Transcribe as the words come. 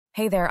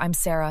Hey there, I'm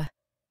Sarah.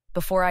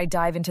 Before I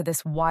dive into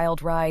this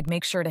wild ride,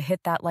 make sure to hit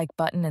that like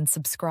button and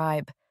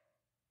subscribe.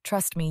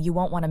 Trust me, you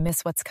won't want to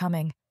miss what's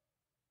coming.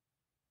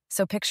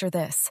 So picture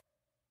this.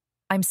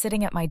 I'm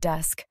sitting at my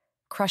desk,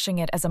 crushing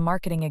it as a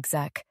marketing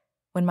exec,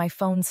 when my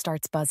phone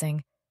starts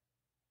buzzing.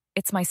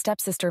 It's my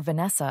stepsister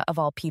Vanessa, of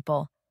all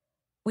people.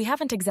 We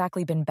haven't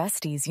exactly been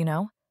besties, you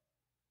know?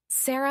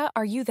 Sarah,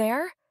 are you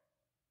there?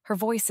 Her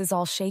voice is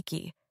all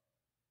shaky.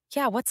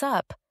 Yeah, what's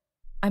up?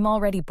 I'm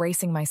already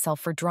bracing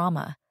myself for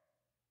drama.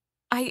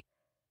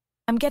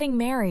 I'm getting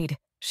married,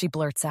 she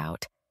blurts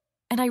out.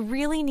 And I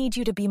really need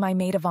you to be my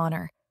maid of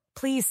honor.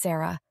 Please,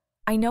 Sarah.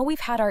 I know we've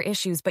had our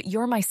issues, but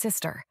you're my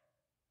sister.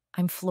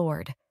 I'm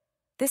floored.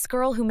 This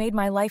girl who made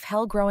my life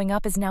hell growing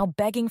up is now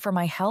begging for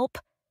my help?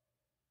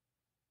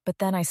 But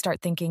then I start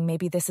thinking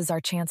maybe this is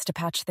our chance to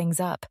patch things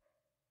up.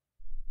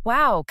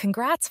 Wow,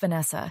 congrats,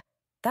 Vanessa.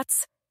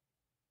 That's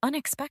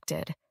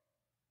unexpected.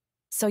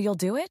 So you'll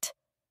do it?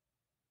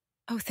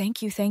 Oh,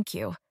 thank you, thank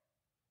you.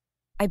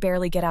 I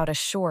barely get out a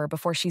 "sure"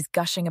 before she's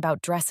gushing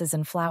about dresses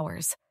and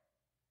flowers.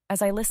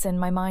 As I listen,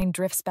 my mind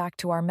drifts back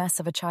to our mess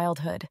of a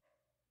childhood.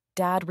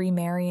 Dad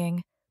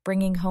remarrying,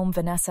 bringing home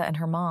Vanessa and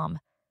her mom.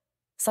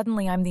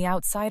 Suddenly, I'm the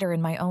outsider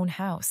in my own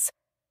house.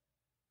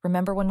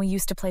 Remember when we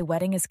used to play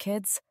wedding as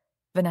kids?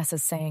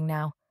 Vanessa's saying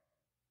now.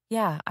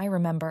 Yeah, I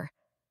remember.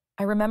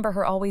 I remember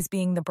her always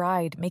being the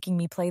bride, making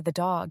me play the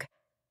dog.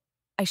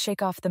 I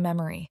shake off the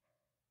memory.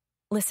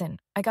 Listen,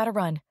 I gotta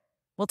run.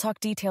 We'll talk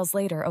details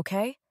later,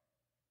 okay?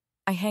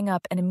 I hang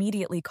up and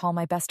immediately call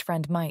my best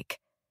friend Mike.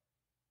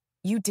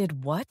 You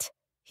did what?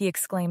 He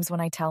exclaims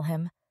when I tell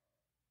him.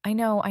 I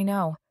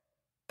know.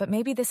 But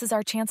maybe this is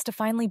our chance to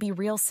finally be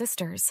real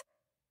sisters.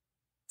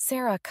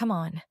 Sarah, come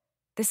on.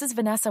 This is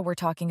Vanessa we're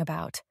talking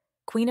about.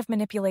 Queen of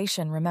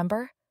manipulation,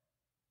 remember?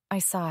 I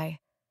sigh.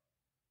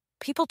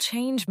 People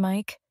change,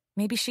 Mike.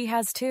 Maybe she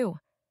has too.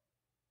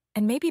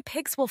 And maybe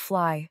pigs will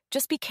fly.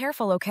 Just be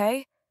careful,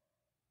 okay?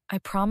 I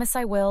promise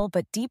I will,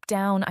 but deep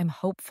down, I'm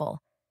hopeful.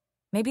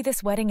 Maybe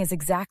this wedding is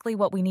exactly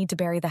what we need to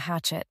bury the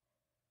hatchet.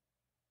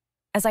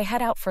 As I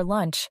head out for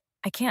lunch,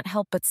 I can't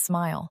help but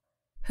smile.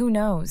 Who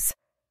knows?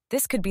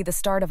 This could be the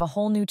start of a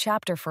whole new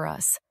chapter for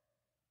us.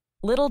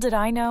 Little did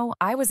I know,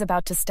 I was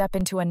about to step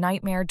into a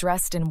nightmare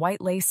dressed in white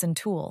lace and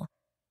tulle.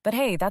 But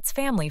hey, that's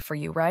family for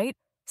you, right?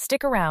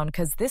 Stick around,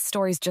 'cause this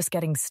story's just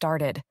getting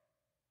started.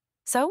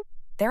 So,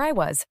 there I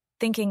was,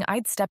 thinking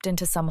I'd stepped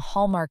into some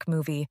Hallmark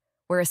movie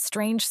where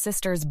estranged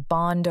sisters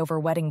bond over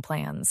wedding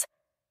plans.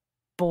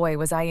 Boy,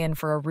 was I in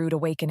for a rude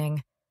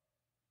awakening.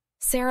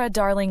 Sarah,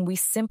 darling, we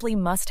simply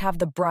must have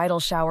the bridal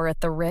shower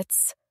at the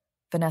Ritz,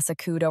 Vanessa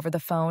cooed over the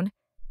phone.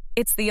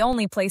 It's the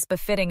only place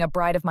befitting a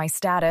bride of my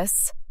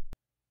status.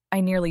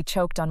 I nearly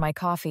choked on my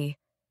coffee.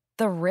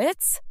 The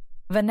Ritz?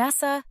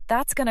 Vanessa,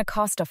 that's gonna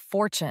cost a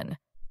fortune.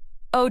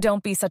 Oh,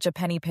 don't be such a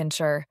penny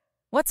pincher.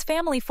 What's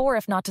family for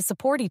if not to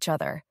support each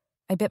other?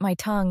 I bit my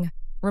tongue,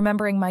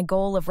 remembering my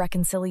goal of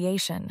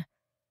reconciliation.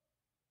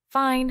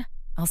 Fine,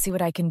 I'll see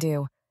what I can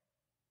do.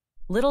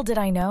 Little did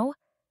I know,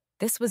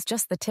 this was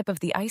just the tip of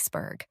the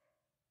iceberg.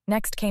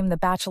 Next came the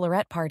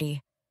bachelorette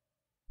party.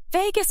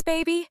 Vegas,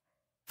 baby!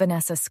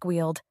 Vanessa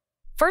squealed.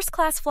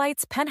 First-class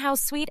flights,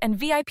 penthouse suite, and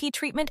VIP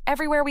treatment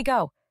everywhere we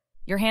go.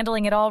 You're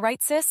handling it all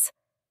right, sis?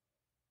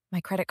 My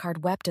credit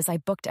card wept as I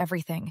booked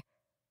everything.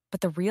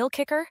 But the real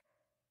kicker?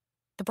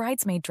 The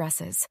bridesmaid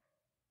dresses.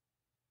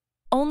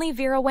 Only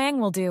Vera Wang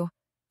will do,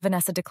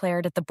 Vanessa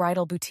declared at the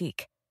bridal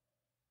boutique.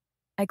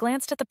 I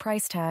glanced at the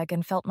price tag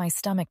and felt my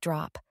stomach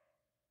drop.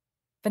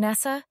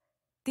 Vanessa,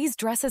 these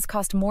dresses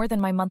cost more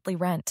than my monthly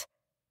rent.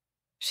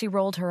 She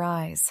rolled her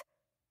eyes.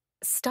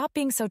 Stop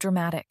being so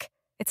dramatic.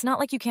 It's not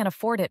like you can't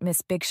afford it,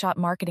 Miss Big Shot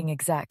Marketing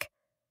Exec.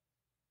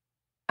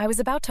 I was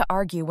about to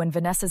argue when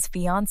Vanessa's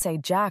fiancé,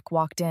 Jack,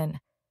 walked in.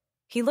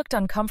 He looked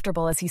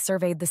uncomfortable as he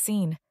surveyed the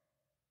scene.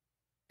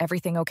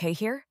 Everything okay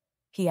here?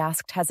 He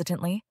asked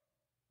hesitantly.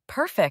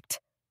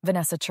 Perfect,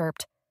 Vanessa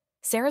chirped.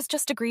 Sarah's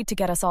just agreed to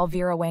get us all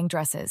Vera Wang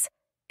dresses.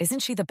 Isn't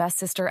she the best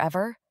sister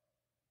ever?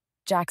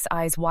 Jack's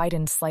eyes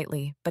widened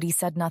slightly, but he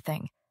said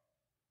nothing.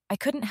 I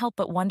couldn't help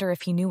but wonder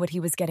if he knew what he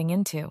was getting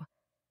into.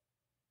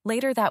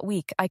 Later that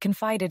week, I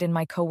confided in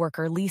my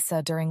coworker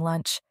Lisa during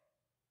lunch.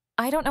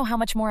 I don't know how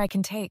much more I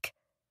can take,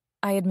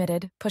 I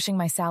admitted, pushing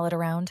my salad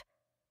around.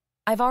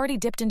 I've already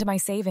dipped into my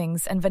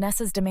savings, and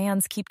Vanessa's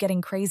demands keep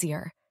getting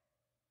crazier.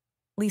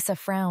 Lisa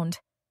frowned.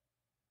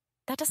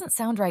 That doesn't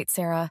sound right,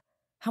 Sarah.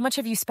 How much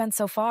have you spent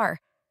so far?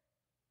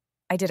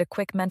 I did a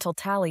quick mental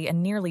tally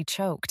and nearly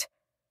choked.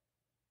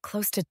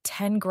 Close to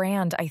 10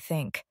 grand, I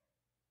think.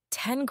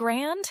 10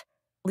 grand?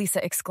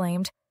 Lisa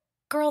exclaimed.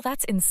 Girl,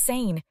 that's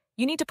insane.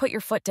 You need to put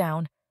your foot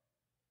down.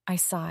 I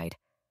sighed.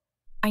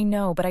 I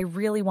know, but I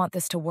really want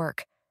this to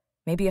work.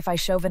 Maybe if I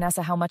show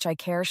Vanessa how much I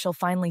care, she'll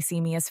finally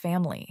see me as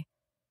family.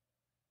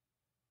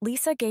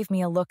 Lisa gave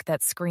me a look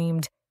that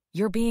screamed,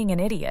 "You're being an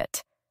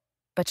idiot."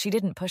 But she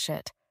didn't push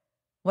it.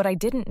 What I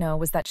didn't know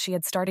was that she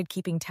had started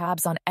keeping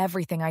tabs on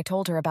everything I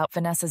told her about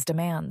Vanessa's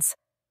demands.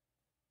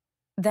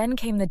 Then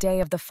came the day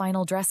of the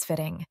final dress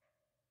fitting.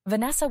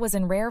 Vanessa was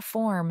in rare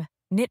form,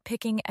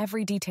 nitpicking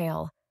every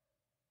detail.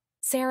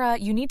 Sarah,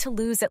 you need to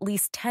lose at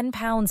least 10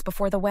 pounds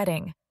before the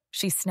wedding,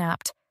 she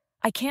snapped.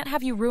 I can't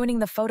have you ruining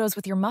the photos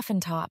with your muffin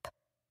top.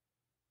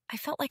 I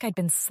felt like I'd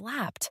been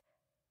slapped.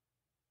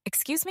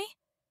 Excuse me?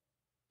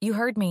 You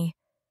heard me.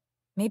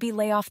 Maybe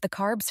lay off the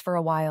carbs for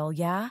a while,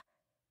 yeah?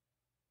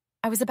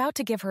 I was about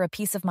to give her a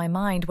piece of my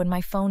mind when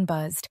my phone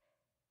buzzed.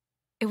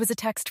 It was a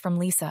text from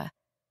Lisa.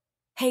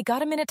 Hey,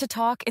 got a minute to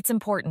talk? It's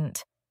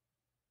important.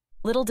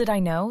 Little did I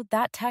know,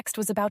 that text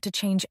was about to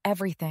change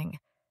everything.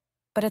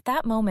 But at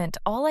that moment,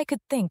 all I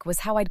could think was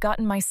how I'd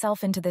gotten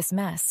myself into this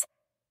mess,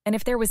 and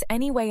if there was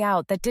any way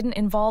out that didn't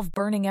involve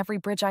burning every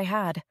bridge I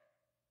had.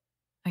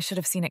 I should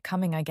have seen it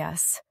coming, I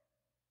guess.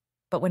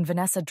 But when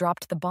Vanessa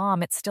dropped the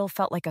bomb, it still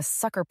felt like a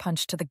sucker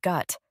punch to the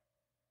gut.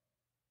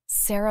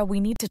 Sarah, we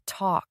need to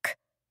talk.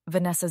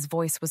 Vanessa's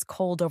voice was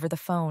cold over the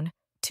phone,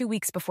 2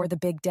 weeks before the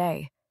big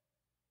day.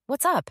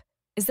 What's up?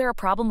 Is there a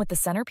problem with the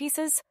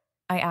centerpieces?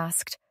 I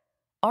asked,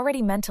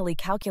 already mentally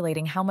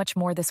calculating how much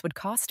more this would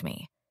cost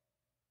me.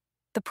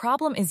 The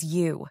problem is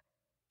you,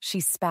 she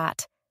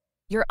spat.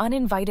 You're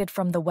uninvited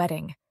from the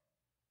wedding.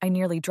 I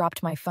nearly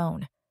dropped my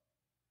phone.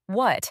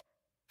 What?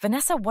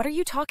 Vanessa, what are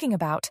you talking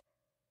about?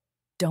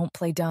 Don't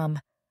play dumb.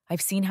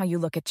 I've seen how you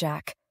look at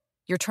Jack.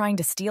 You're trying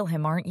to steal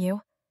him, aren't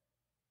you?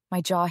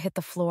 My jaw hit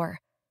the floor.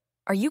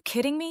 Are you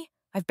kidding me?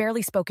 I've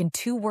barely spoken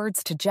 2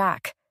 words to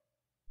Jack.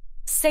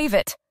 Save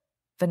it,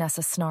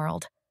 Vanessa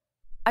snarled.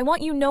 I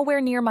want you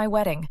nowhere near my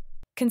wedding.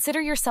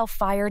 Consider yourself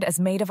fired as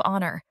maid of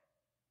honor.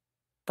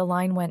 The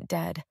line went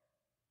dead.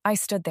 I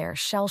stood there,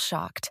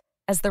 shell-shocked,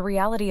 as the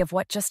reality of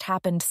what just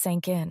happened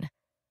sank in.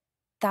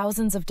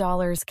 Thousands of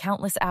dollars,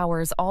 countless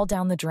hours, all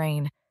down the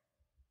drain.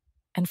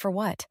 And for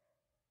what?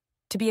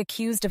 To be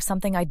accused of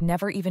something I'd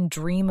never even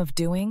dream of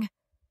doing?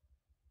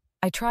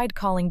 I tried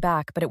calling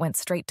back, but it went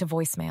straight to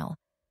voicemail.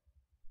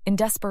 In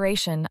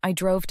desperation, I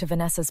drove to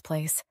Vanessa's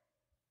place.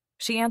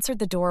 She answered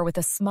the door with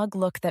a smug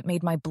look that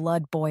made my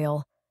blood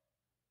boil.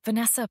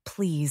 Vanessa,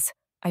 please,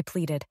 I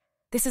pleaded.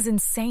 This is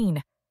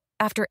insane.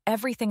 After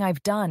everything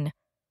I've done.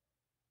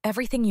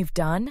 Everything you've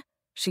done?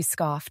 She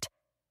scoffed.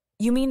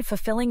 You mean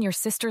fulfilling your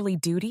sisterly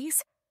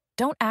duties?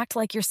 Don't act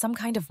like you're some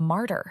kind of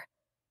martyr.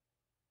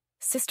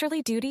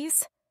 Sisterly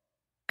duties?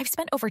 I've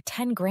spent over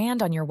 10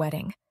 grand on your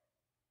wedding.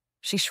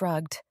 She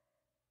shrugged.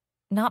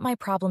 Not my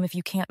problem if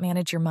you can't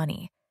manage your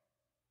money.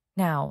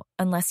 Now,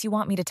 unless you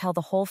want me to tell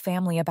the whole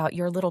family about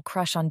your little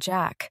crush on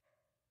Jack,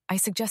 I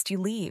suggest you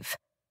leave.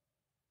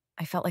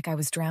 I felt like I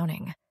was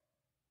drowning.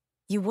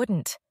 You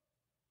wouldn't.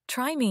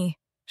 Try me,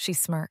 she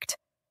smirked.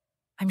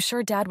 I'm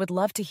sure Dad would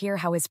love to hear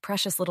how his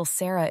precious little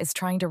Sarah is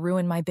trying to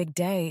ruin my big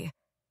day.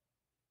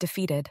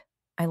 Defeated,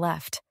 I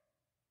left.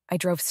 I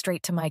drove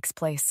straight to Mike's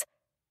place,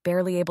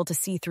 barely able to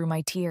see through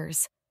my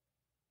tears.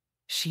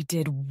 She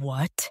did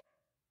what?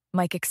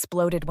 Mike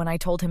exploded when I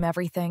told him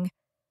everything.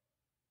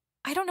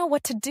 I don't know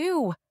what to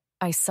do,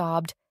 I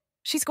sobbed.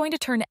 She's going to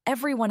turn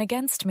everyone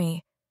against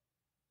me.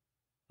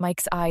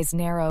 Mike's eyes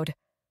narrowed.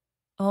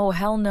 Oh,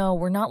 hell no,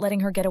 we're not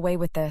letting her get away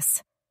with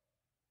this.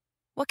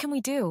 What can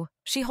we do?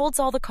 She holds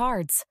all the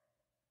cards.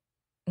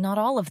 Not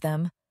all of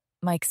them,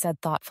 Mike said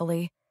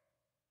thoughtfully.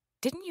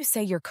 Didn't you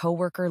say your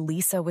coworker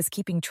Lisa was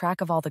keeping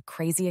track of all the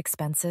crazy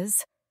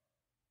expenses?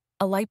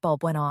 A light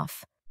bulb went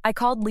off. I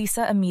called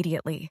Lisa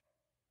immediately.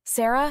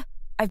 Sarah,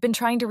 I've been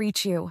trying to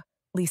reach you,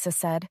 Lisa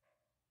said.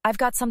 I've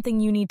got something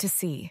you need to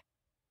see.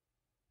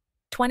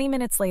 20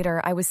 minutes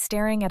later, I was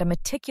staring at a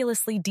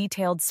meticulously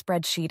detailed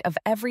spreadsheet of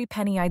every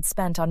penny I'd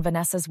spent on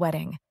Vanessa's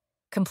wedding,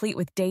 complete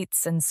with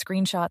dates and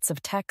screenshots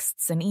of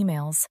texts and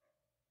emails.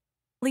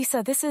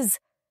 Lisa, this is...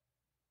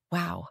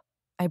 Wow,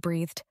 I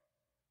breathed.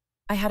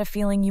 I had a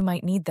feeling you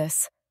might need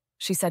this,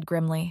 she said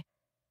grimly.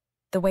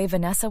 The way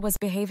Vanessa was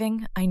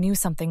behaving, I knew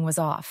something was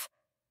off.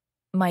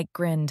 Mike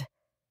grinned.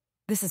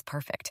 This is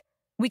perfect.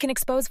 We can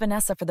expose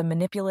Vanessa for the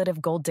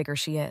manipulative gold digger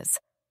she is.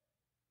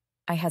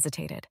 I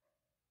hesitated.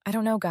 I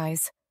don't know,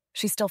 guys.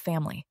 She's still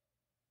family.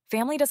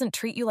 Family doesn't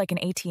treat you like an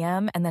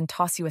ATM and then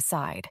toss you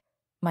aside,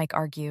 Mike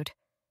argued.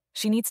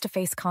 She needs to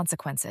face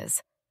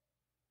consequences.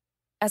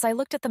 As I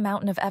looked at the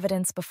mountain of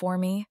evidence before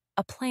me,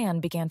 a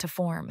plan began to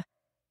form.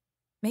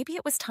 Maybe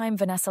it was time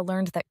Vanessa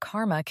learned that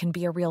karma can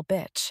be a real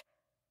bitch.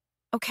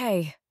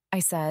 Okay, I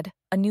said,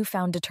 a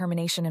newfound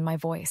determination in my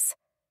voice.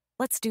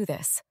 Let's do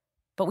this,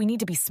 but we need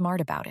to be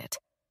smart about it.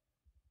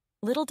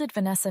 Little did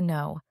Vanessa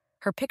know,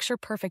 her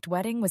picture-perfect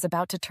wedding was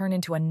about to turn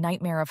into a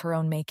nightmare of her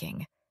own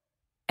making.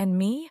 And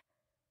me?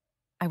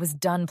 I was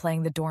done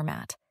playing the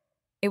doormat.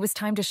 It was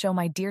time to show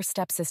my dear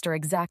stepsister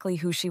exactly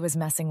who she was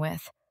messing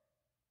with.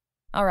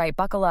 All right,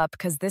 buckle up,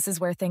 because this is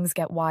where things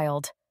get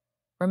wild.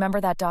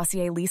 Remember that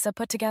dossier Lisa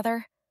put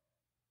together?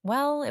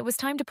 Well, it was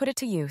time to put it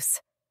to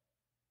use.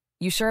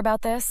 You sure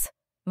about this?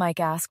 Mike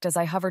asked as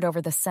I hovered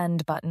over the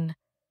send button.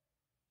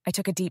 I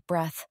took a deep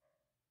breath.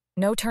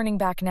 No turning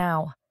back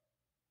now.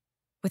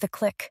 With a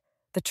click,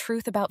 the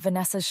truth about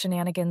Vanessa's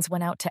shenanigans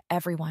went out to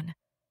everyone.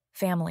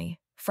 Family,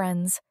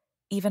 friends,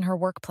 even her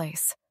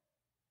workplace.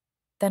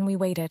 Then we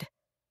waited.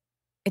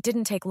 It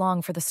didn't take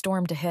long for the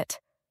storm to hit.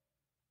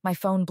 My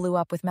phone blew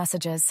up with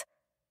messages.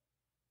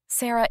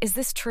 Sarah, is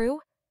this true?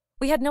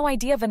 We had no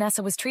idea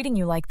Vanessa was treating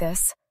you like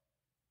this.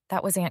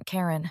 That was Aunt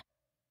Karen.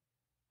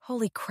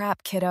 Holy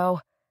crap, kiddo.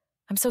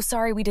 I'm so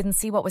sorry we didn't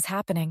see what was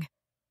happening.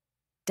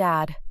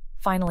 Dad,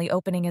 finally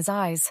opening his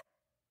eyes.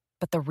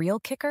 But the real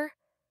kicker?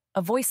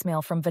 A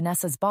voicemail from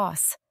Vanessa's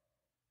boss.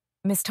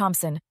 Miss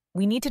Thompson,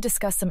 we need to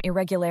discuss some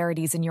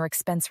irregularities in your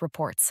expense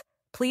reports.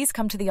 Please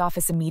come to the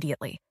office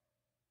immediately.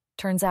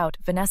 Turns out,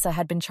 Vanessa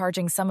had been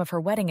charging some of her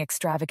wedding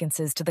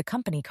extravagances to the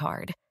company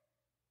card.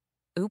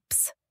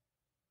 Oops.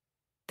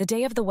 The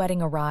day of the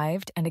wedding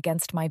arrived, and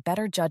against my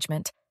better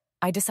judgment,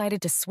 I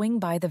decided to swing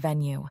by the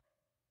venue.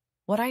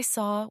 What I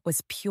saw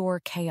was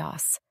pure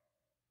chaos.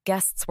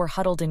 Guests were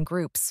huddled in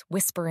groups,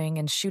 whispering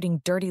and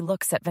shooting dirty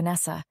looks at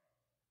Vanessa.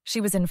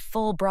 She was in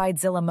full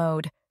bridezilla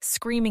mode,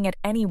 screaming at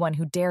anyone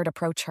who dared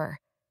approach her.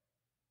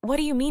 What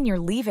do you mean you're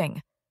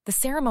leaving? The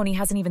ceremony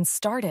hasn't even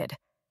started.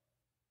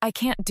 I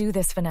can't do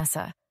this,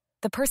 Vanessa.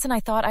 The person I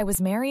thought I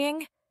was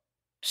marrying?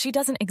 She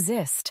doesn't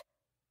exist.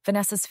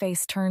 Vanessa's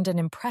face turned an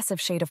impressive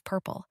shade of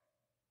purple.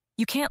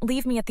 You can't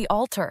leave me at the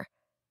altar.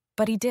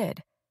 But he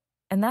did.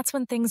 And that's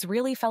when things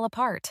really fell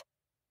apart.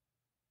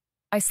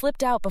 I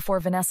slipped out before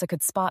Vanessa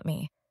could spot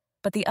me,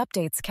 but the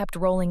updates kept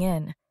rolling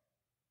in.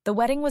 The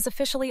wedding was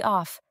officially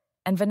off,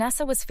 and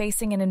Vanessa was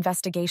facing an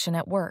investigation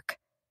at work.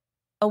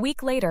 A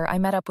week later, I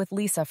met up with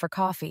Lisa for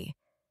coffee.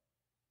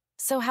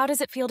 So how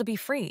does it feel to be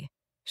free?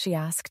 She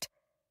asked.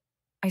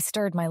 I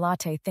stirred my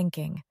latte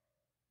thinking.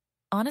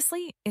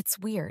 Honestly, it's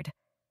weird.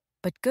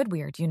 But good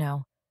weird, you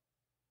know.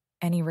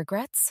 Any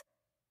regrets?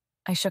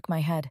 I shook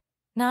my head.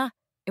 Nah,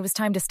 it was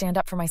time to stand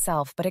up for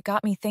myself, but it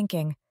got me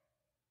thinking.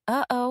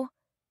 Uh-oh,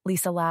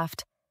 Lisa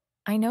laughed.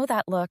 I know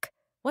that look.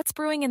 What's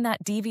brewing in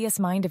that devious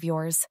mind of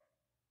yours?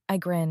 I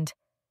grinned.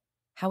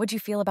 How would you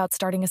feel about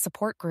starting a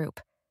support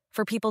group?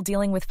 For people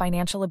dealing with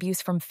financial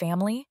abuse from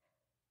family?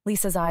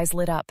 Lisa's eyes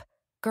lit up.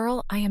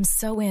 Girl, I am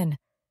so in.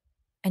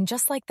 And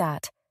just like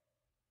that,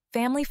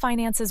 Family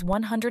Finances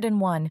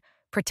 101,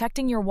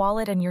 Protecting Your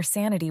Wallet and Your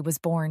Sanity was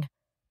born.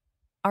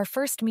 Our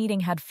first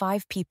meeting had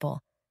 5 people.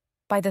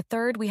 By the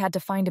third, we had to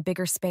find a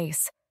bigger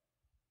space.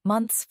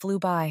 Months flew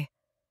by.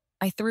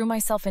 I threw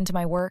myself into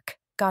my work,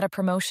 got a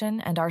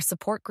promotion, and our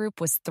support group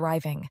was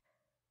thriving.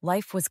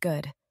 Life was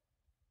good.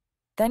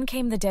 Then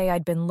came the day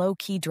I'd been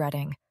low-key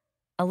dreading.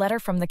 A letter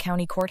from the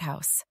county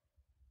courthouse.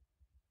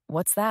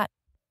 What's that?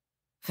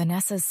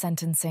 Vanessa's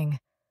sentencing.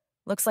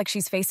 Looks like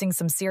she's facing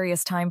some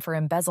serious time for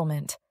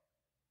embezzlement.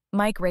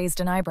 Mike raised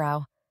an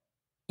eyebrow.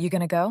 You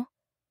gonna go?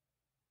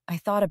 I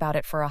thought about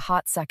it for a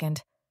hot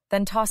second,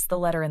 then tossed the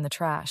letter in the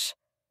trash.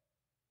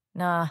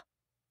 Nah,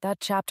 that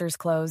chapter's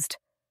closed.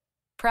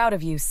 Proud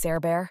of you,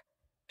 Bear.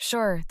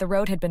 Sure, the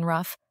road had been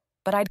rough,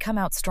 but I'd come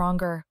out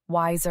stronger,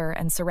 wiser,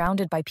 and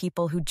surrounded by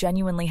people who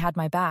genuinely had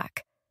my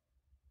back.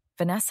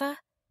 Vanessa?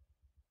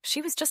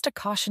 She was just a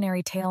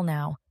cautionary tale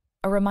now,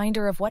 a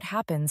reminder of what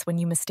happens when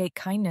you mistake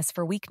kindness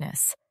for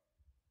weakness.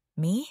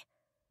 Me?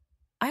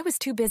 I was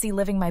too busy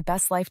living my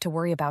best life to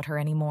worry about her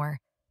anymore.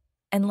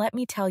 And let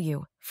me tell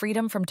you,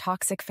 freedom from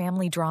toxic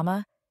family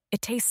drama, it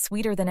tastes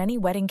sweeter than any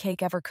wedding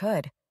cake ever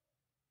could.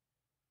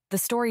 The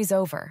story's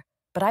over,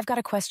 but I've got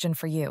a question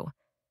for you.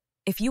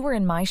 If you were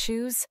in my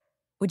shoes,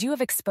 would you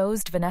have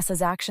exposed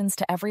Vanessa's actions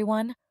to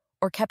everyone,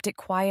 or kept it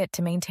quiet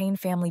to maintain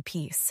family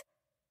peace?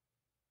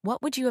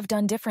 What would you have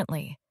done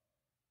differently?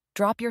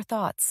 Drop your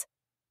thoughts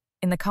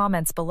in the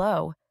comments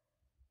below.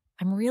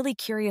 I'm really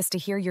curious to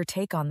hear your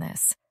take on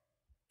this.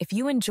 If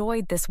you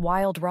enjoyed this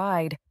wild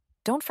ride,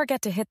 don't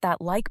forget to hit that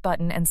like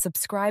button and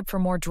subscribe for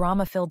more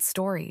drama-filled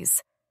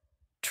stories.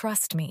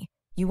 Trust me,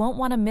 you won't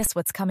want to miss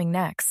what's coming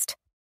next.